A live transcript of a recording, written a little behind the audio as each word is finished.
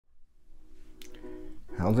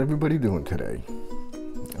How's everybody doing today?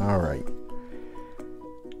 Alright.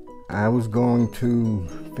 I was going to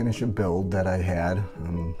finish a build that I had.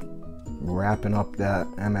 I'm wrapping up that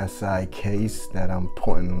MSI case that I'm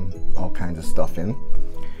putting all kinds of stuff in.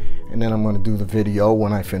 And then I'm going to do the video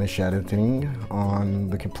when I finish editing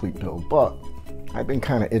on the complete build. But I've been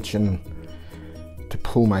kind of itching to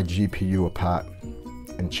pull my GPU apart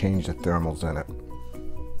and change the thermals in it.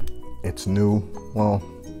 It's new, well,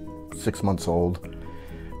 6 months old,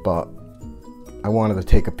 but I wanted to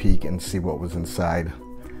take a peek and see what was inside.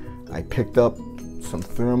 I picked up some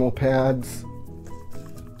thermal pads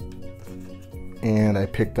and I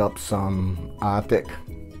picked up some Arctic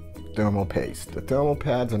thermal paste. The thermal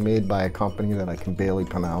pads are made by a company that I can barely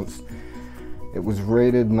pronounce. It was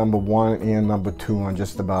rated #1 and #2 on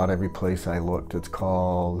just about every place I looked. It's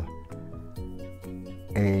called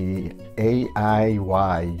AIYUNNI.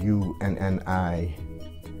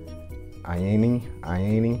 Ayani,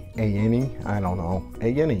 I don't know.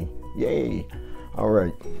 Ayani, yay. All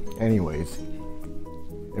right, anyways,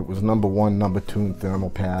 it was #1, #2 in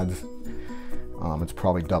thermal pads. It's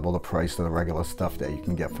probably double the price of the regular stuff that you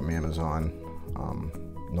can get from Amazon,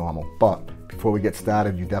 normal. But before we get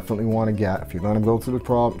started, you definitely want to get, if you're going to go through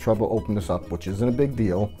the trouble, open this up, which isn't a big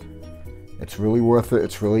deal. It's really worth it.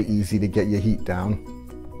 It's really easy to get your heat down.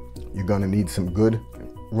 You're going to need some good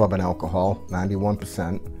rubbing alcohol,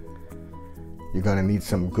 91%. You're going to need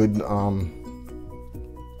some good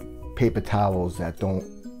paper towels that don't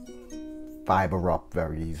fiber up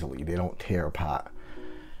very easily. They don't tear apart.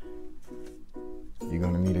 You're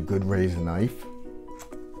going to need a good razor knife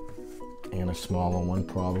and a smaller one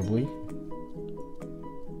probably.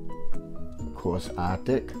 Of course,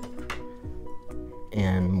 Arctic.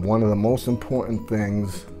 And one of the most important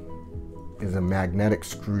things is a magnetic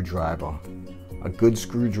screwdriver. A good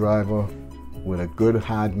screwdriver with a good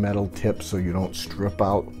hard metal tip so you don't strip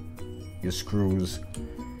out your screws,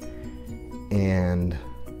 and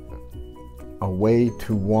a way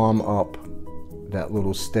to warm up that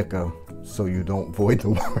little sticker so you don't void the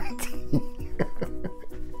warranty.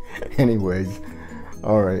 Anyways,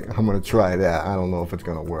 all right, I'm gonna try that. I don't know if it's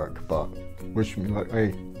gonna work, but wish me luck.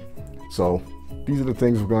 Hey, so these are the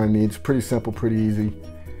things we're gonna need. It's pretty simple, pretty easy,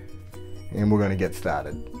 and we're gonna get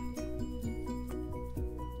started.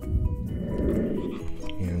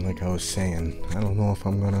 And like I was saying, I don't know if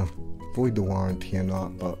I'm gonna void the warranty or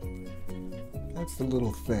not, but that's the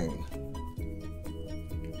little thing.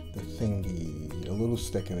 The thingy, the little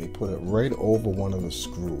sticker, they put it right over one of the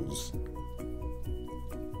screws.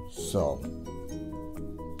 So,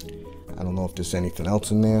 I don't know if there's anything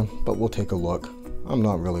else in there, but we'll take a look. I'm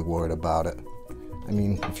not really worried about it. I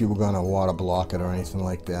mean, if you were gonna water block it or anything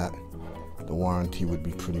like that, the warranty would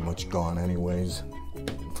be pretty much gone anyways.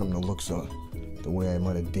 From the looks of the way I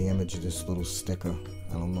might have damaged this little sticker,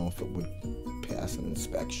 I don't know if it would pass an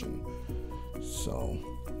inspection. So,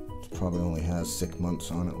 it probably only has 6 months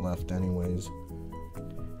on it left anyways.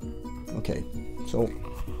 Okay, so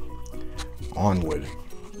onward.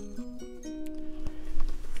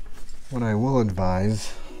 What I will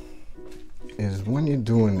advise is when you're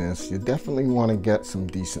doing this, you definitely want to get some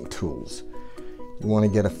decent tools. You want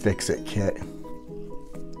to get a fix-it kit.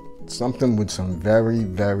 Something with some very,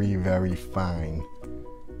 very, very fine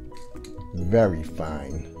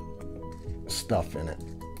stuff in it.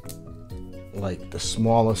 Like the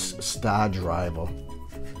smallest star driver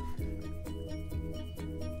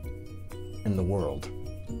in the world.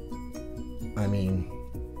 I mean,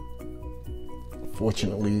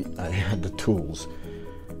 fortunately I had the tools.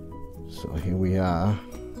 So here we are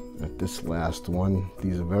at this last one.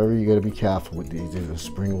 These are you gotta be careful with these. These are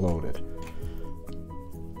spring loaded.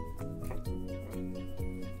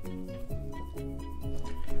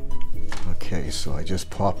 Okay, so I just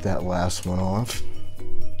popped that last one off.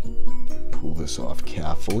 Pull this off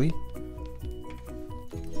carefully.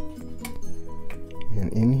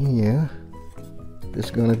 And in here,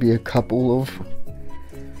 there's gonna be a couple of,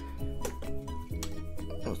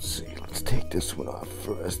 let's see, let's take this one off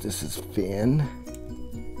first. This is fan.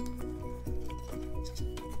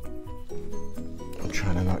 I'm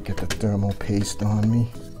trying to not get the thermal paste on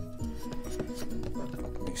me.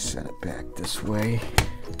 Let me set it back this way.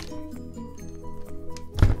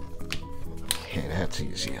 Okay, that's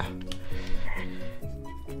easier.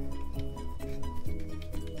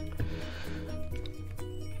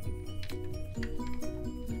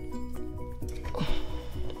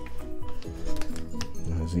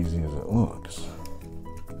 As easy as it looks.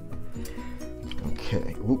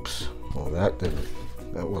 Okay, oops. Well, that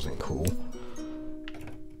wasn't cool.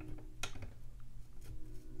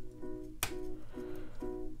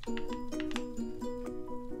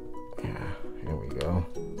 Yeah, here we go.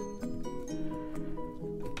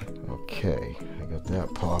 Okay, I got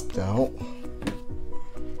that popped out.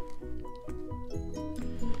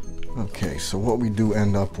 Okay, so what we do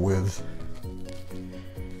end up with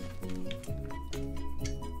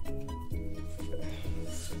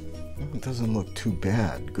it doesn't look too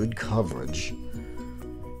bad. Good coverage.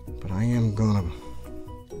 But I am gonna...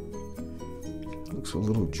 looks a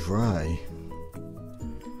little dry.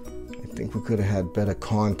 I think we could have had better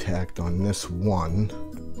contact on this one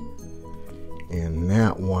and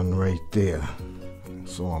that one right there.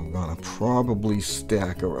 So I'm gonna probably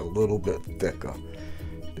stack her a little bit thicker.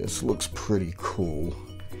 This looks pretty cool.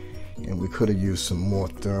 And we could have used some more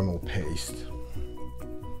thermal paste.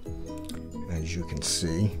 As you can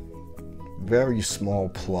see. Very small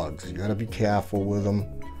plugs. You gotta be careful with them.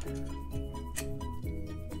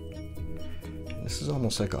 This is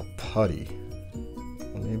almost like a putty.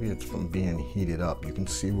 Maybe it's from being heated up. You can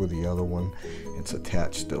see where the other one, it's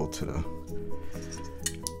attached still to the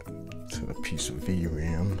piece of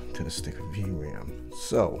VRAM, to the stick of VRAM.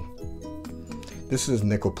 So, this is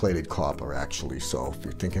nickel plated copper actually, so if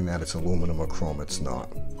you're thinking that it's aluminum or chrome, it's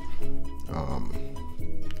not.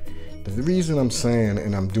 The reason I'm saying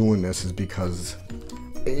and I'm doing this is because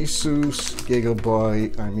Asus,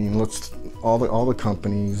 Gigabyte, I mean, all the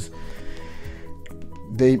companies,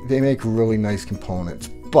 they make really nice components,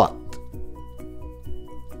 but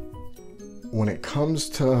when it comes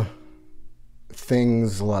to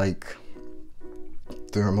things like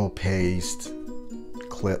thermal paste,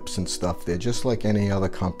 clips and stuff, they're just like any other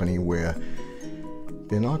company where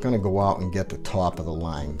they're not going to go out and get the top of the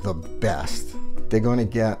line, the best. They're going to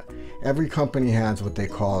get, every company has what they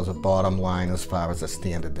call as a bottom line as far as a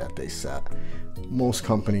standard that they set. Most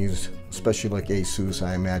companies, especially like Asus,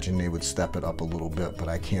 I imagine they would step it up a little bit, but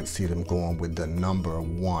I can't see them going with the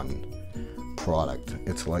 #1 product.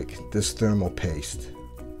 It's like this thermal paste.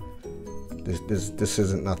 This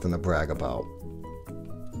isn't nothing to brag about.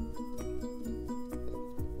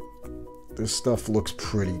 This stuff looks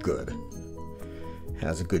pretty good.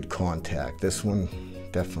 Has a good contact. This one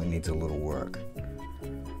definitely needs a little work.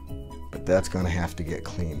 But that's going to have to get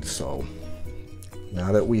cleaned. So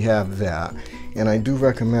now that we have that, and I do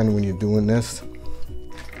recommend when you're doing this,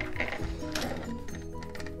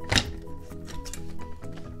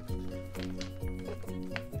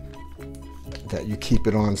 that you keep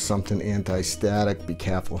it on something anti-static. Be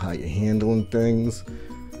careful how you're handling things.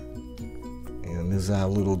 And there's our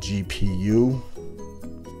little GPU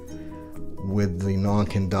with the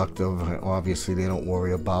non-conductive. Obviously they don't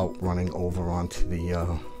worry about running over onto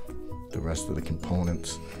the rest of the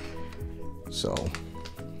components. So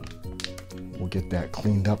we'll get that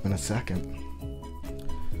cleaned up in a second.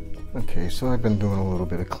 Okay, so I've been doing a little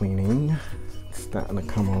bit of cleaning. It's starting to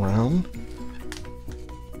come around.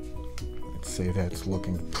 I'd say that's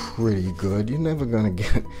looking pretty good. You're never gonna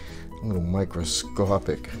get little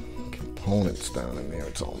microscopic components down in there.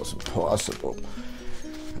 It's almost impossible.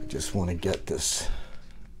 I just want to get this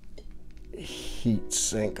heat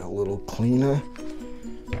sink a little cleaner.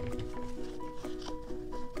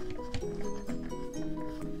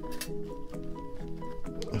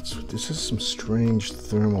 This is some strange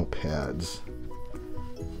thermal pads.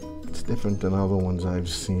 It's different than other ones I've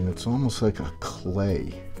seen. It's almost like a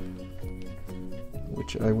clay,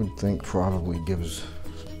 which I would think probably gives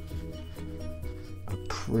a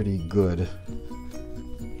pretty good.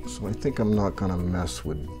 So I think I'm not gonna mess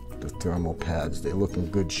with the thermal pads. They look in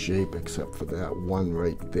good shape except for that one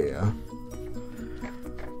right there.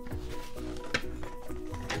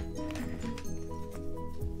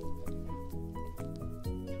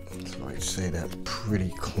 So I'd say that's pretty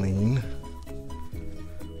clean.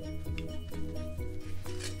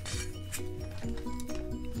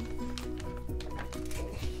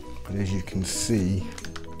 But as you can see,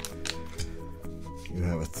 you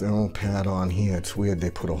have a thermal pad on here. It's weird they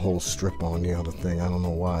put a whole strip on the other thing. I don't know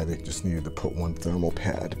why. They just needed to put one thermal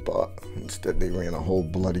pad, but instead they ran a whole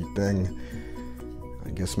bloody thing.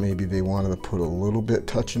 I guess maybe they wanted to put a little bit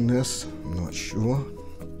touching this. I'm not sure.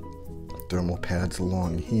 Thermal pads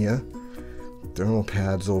along here. Thermal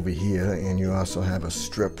pads over here, and you also have a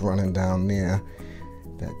strip running down there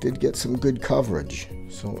that did get some good coverage.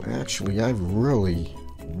 So actually I really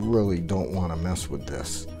don't want to mess with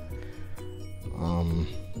this.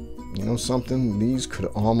 You know something, these could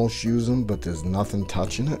almost use them, but there's nothing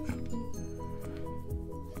touching it.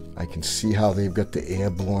 I can see how they've got the air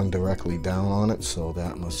blowing directly down on it, so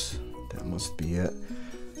that must be it.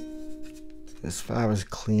 As far as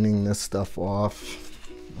cleaning this stuff off,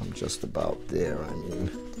 I'm just about there. I mean,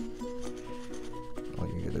 all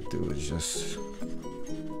you gotta do is just,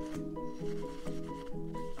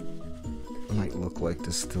 it might look like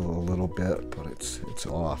there's still a little bit, but it's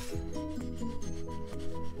off.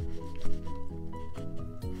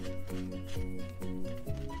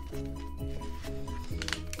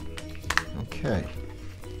 Okay,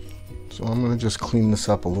 so I'm going to just clean this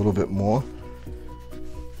up a little bit more.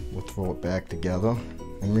 We'll throw it back together.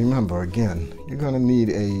 And remember, again, you're going to need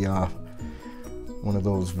a one of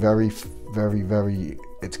those very,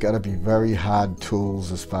 it's got to be very hard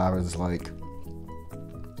tools as far as like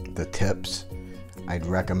the tips. I'd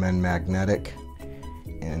recommend magnetic,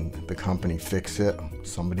 and the company Fix It,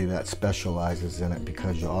 somebody that specializes in it,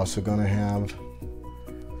 because you're also going to have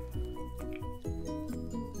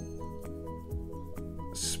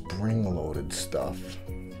spring-loaded stuff.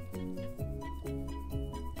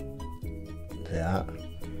 That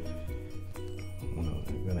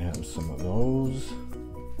you're going to have some of those.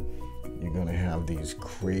 You're going to have these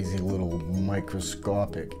crazy little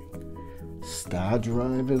microscopic star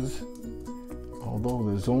drivers, although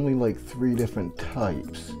there's only like 3 different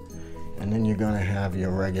types. And then you're going to have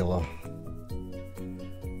your regular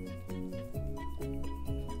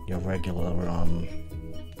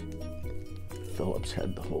Phillips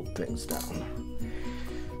head to hold things down.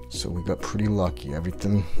 So we got pretty lucky.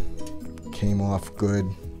 Everything came off good.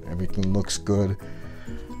 Everything looks good.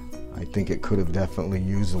 I think it could have definitely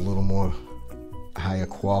used a little more higher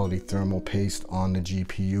quality thermal paste on the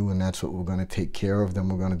GPU, and that's what we're going to take care of. Then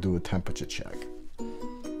we're going to do a temperature check.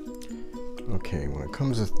 Okay, when it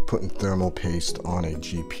comes to putting thermal paste on a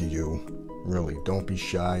GPU, really don't be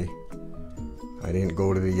shy. I didn't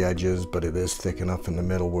go to the edges, but it is thick enough in the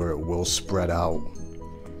middle where it will spread out.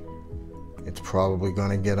 It's probably going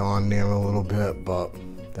to get on there a little bit, but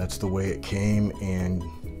that's the way it came, and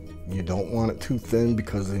you don't want it too thin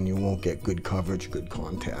because then you won't get good coverage, good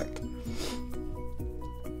contact.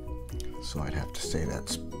 So I'd have to say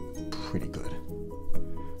that's pretty good.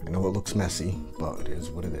 I know it looks messy, but it is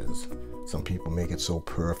what it is. Some people make it so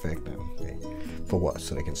perfect, and for what?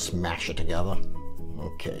 So they can smash it together?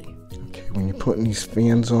 Okay. Okay, when you're putting these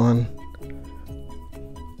fans on,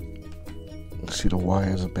 see the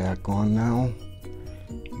wires are back on now.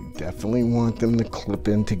 You definitely want them to clip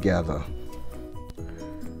in together.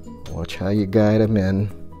 Watch how you guide them in.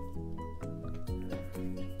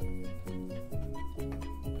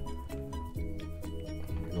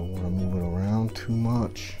 You don't want to move it around too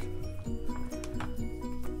much.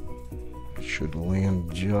 It should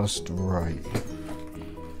land just right.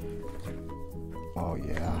 Oh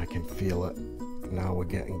yeah, I can feel it. Now we're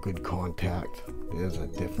getting good contact. There's a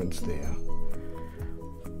difference there.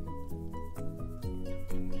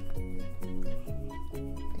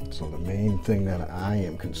 So the main thing that I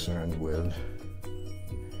am concerned with,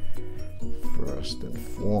 first and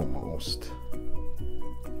foremost,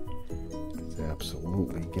 is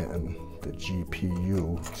absolutely getting the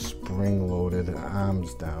GPU spring-loaded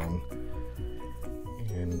arms down.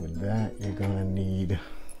 And with that, you're gonna need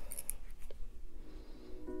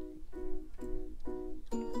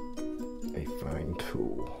a fine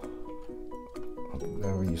tool, a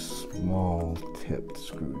very small tipped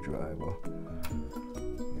screwdriver.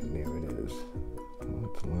 And there it is.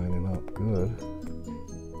 Well, it's lining up good.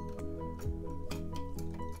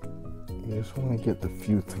 You just want to get the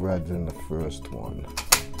few threads in the first one.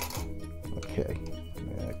 Okay,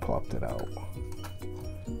 and I popped it out.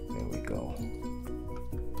 There we go.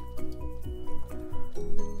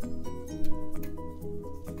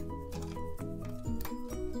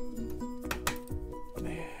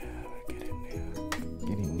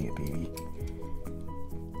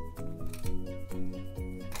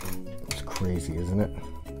 Crazy, isn't it?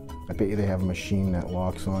 I bet you they have a machine that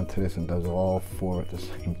locks onto this and does all 4 at the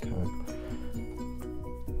same time.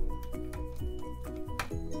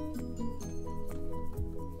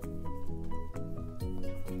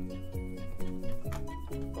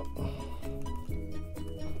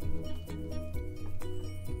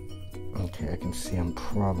 Okay, I can see I'm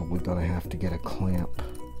probably gonna have to get a clamp.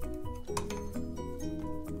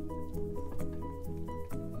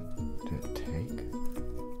 Did it take?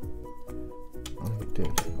 Oh, it did.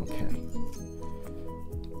 Okay.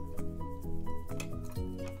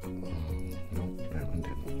 Nope, that one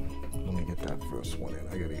didn't. Let me get that first one in.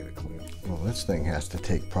 I gotta get a clamp. Well, this thing has to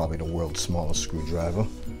take probably the world's smallest screwdriver.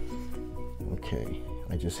 Okay,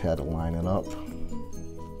 I just had to line it up.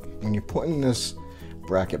 When you're putting this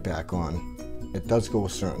bracket back on, it does go a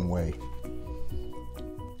certain way.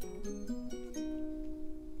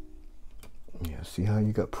 Yeah, see how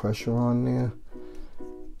you got pressure on there?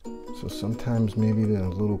 So sometimes maybe the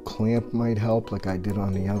little clamp might help, like I did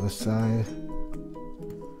on the other side.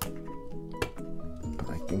 But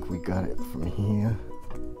I think we got it from here.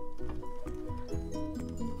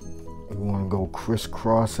 We want to go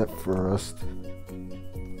crisscross at first.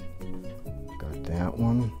 Got that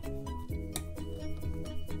one.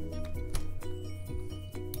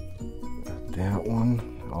 Got that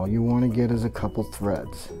one. all you want to get is a couple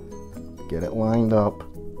threads. Get it lined up,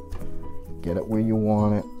 get it where you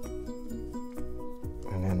want it,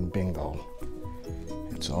 and then bingo.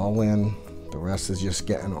 It's all in. The rest is just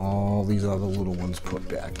getting all these other little ones put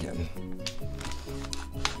back in.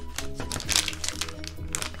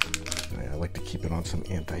 I like to keep it on some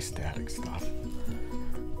anti-static stuff.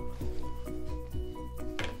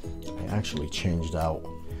 I actually changed out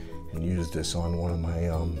and used this on one of my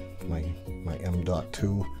my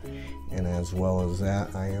M.2, and as well as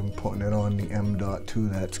that, I am putting it on the M.2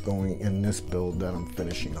 that's going in this build that I'm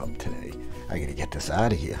finishing up today. I gotta get this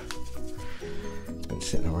out of here. It's been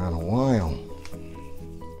sitting around a while.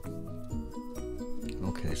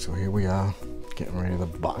 Okay, so here we are, getting ready to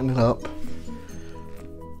button it up.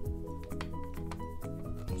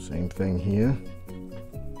 Same thing here.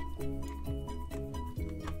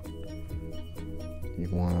 You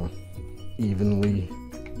want to evenly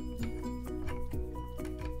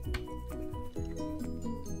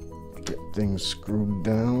get things screwed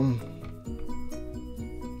down.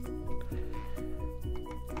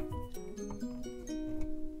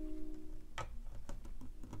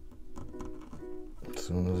 As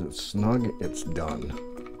soon as it's snug, it's done.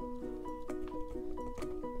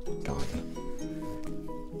 Done.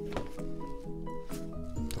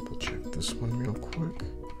 Double check this one real quick.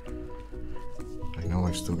 I know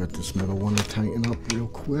I still got this middle one to tighten up real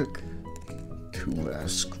quick. 2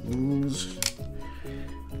 last screws.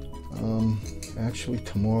 Actually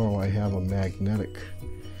tomorrow I have a magnetic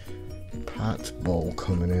parts bowl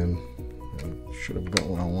coming in. I should have got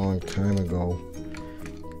one a long time ago.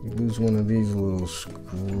 You lose one of these little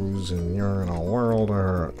screws and you're in a world of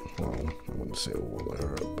hurt. Well, I wouldn't say a world of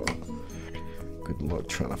hurt, but good luck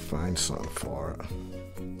trying to find something for it.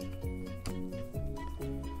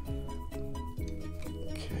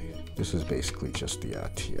 Okay, this is basically just the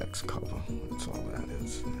RTX cover. That's all that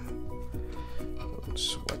is. Don't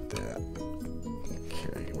sweat that.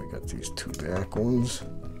 Okay, we got these 2 back ones.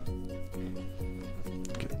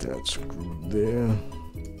 Get that screwed there.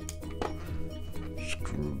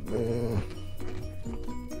 Screwed there.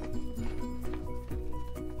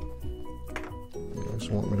 You guys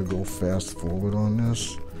want me to go fast forward on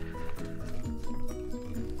this?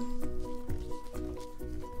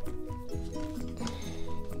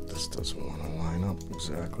 This doesn't want to line up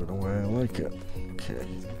exactly the way I like it. Okay,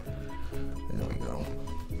 there we go.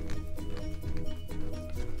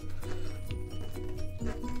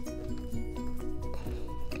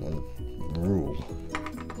 Rule.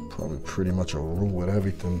 Probably pretty much a rule with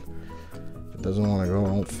everything. If it doesn't want to go,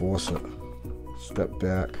 don't force it. Step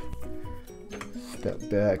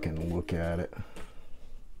back and look at it.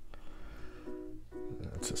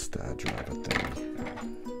 That's a star driver thing.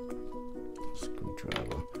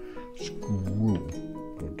 Screwdriver. Screw.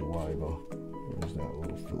 Or driver. Where's that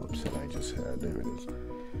little Phillips that I just had? There it is.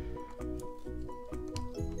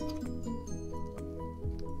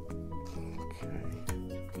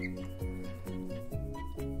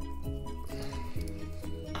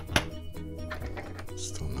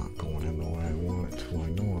 Still not going in the way I want it to. I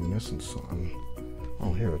know I'm missing something.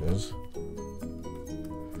 Oh, here it is.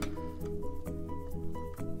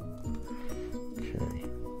 Okay.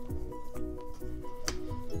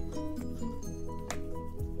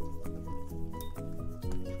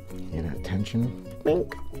 Hear that tension?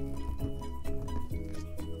 Bink.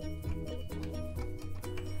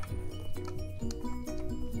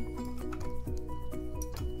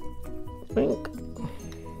 Bink.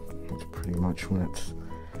 That's pretty much when it's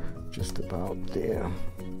just about there.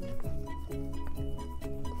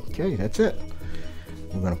 Okay, that's it.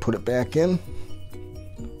 We're gonna put it back in.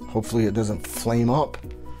 Hopefully it doesn't flame up.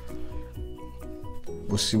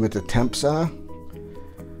 We'll see what the temps are.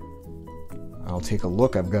 I'll take a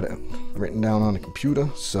look. I've got it written down on the computer,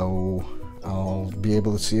 so I'll be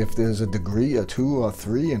able to see if there's a degree, or 2 or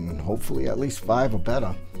 3, and hopefully at least 5 or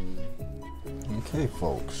better. Okay,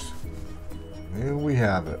 folks. There we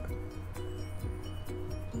have it.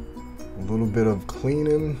 A little bit of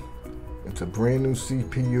cleaning. It's a brand new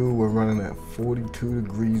CPU. We're running at 42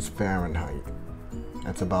 degrees Fahrenheit.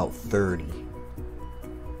 That's about 30.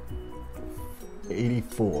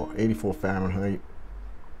 84 Fahrenheit.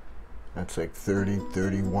 That's like 30,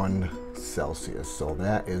 31 Celsius. So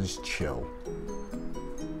that is chill.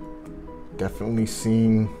 Definitely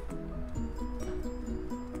seeing,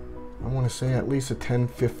 I want to say, at least a 10,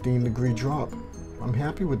 15 degree drop. I'm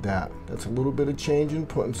happy with that. That's a little bit of changing,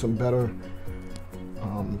 putting some better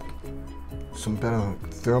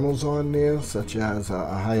thermals on there, such as a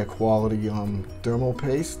higher quality thermal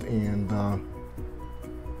paste, and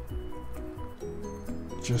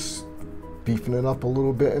just beefing it up a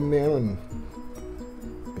little bit in there, and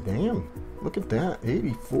Damn, look at that,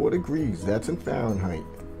 84 degrees. That's in Fahrenheit.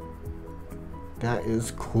 That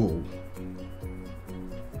is cool.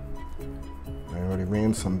 I already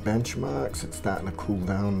ran some benchmarks. It's starting to cool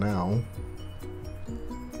down now.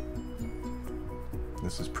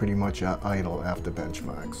 This is pretty much idle after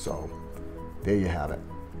benchmarks, so there you have it.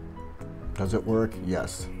 Does it work?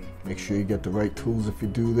 Yes. Make sure you get the right tools if you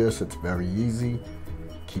do this. It's very easy.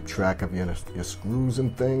 Keep track of your screws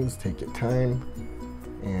and things. Take your time.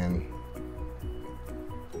 And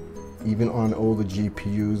even on older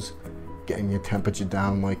GPUs, getting your temperature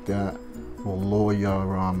down like that will lower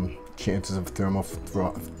your chances of thermal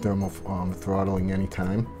throttling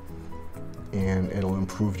anytime. And it'll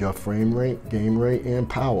improve your frame rate, game rate, and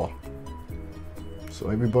power. So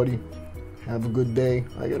everybody, have a good day.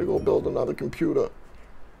 I gotta go build another computer.